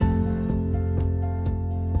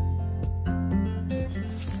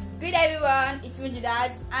Good everyone, it's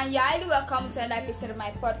Mujidat and you're highly welcome to another episode of my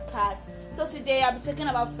podcast. So today I'll be talking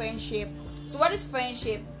about friendship. So what is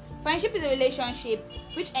friendship? Friendship is a relationship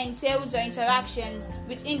which entails your interactions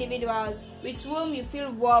with individuals with whom you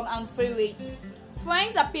feel warm and free with.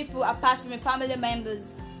 Friends are people apart from your family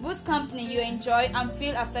members whose company you enjoy and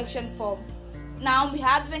feel affection for. Now we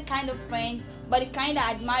have different kind of friends, but the kind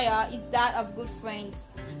I admire is that of good friends.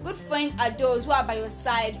 Good friends are those who are by your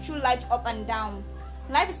side through life's up and down.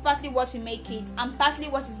 Life is partly what we make it and partly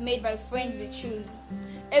what is made by friends we choose.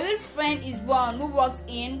 A real friend is one who walks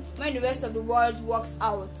in when the rest of the world walks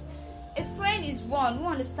out. A friend is one who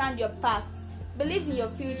understands your past, believes in your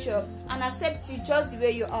future, and accepts you just the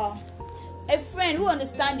way you are. A friend who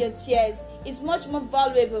understands your tears is much more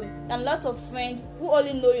valuable than lots of friends who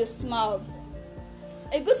only know your smile.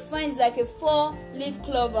 A good friend is like a four-leaf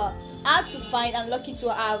clover, hard to find and lucky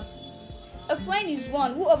to have. A friend is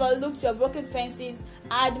one who overlooks your broken fences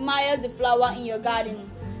and admires the flower in your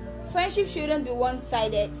garden. Friendship shouldn't be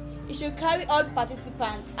one-sided. It should carry all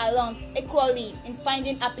participants along equally in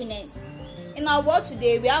finding happiness. In our world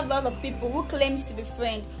today, we have a lot of people who claim to be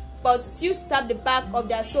friends but still stab the back of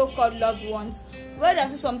their so-called loved ones. Where there are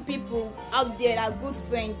some people out there that are good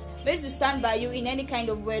friends, ready to stand by you in any kind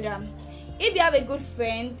of weather. If you have a good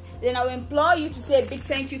friend, then I will implore you to say a big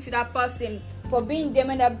thank you to that person for being there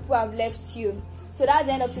when other people have left you. So that's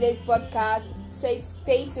the end of today's podcast.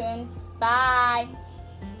 Stay tuned. Bye.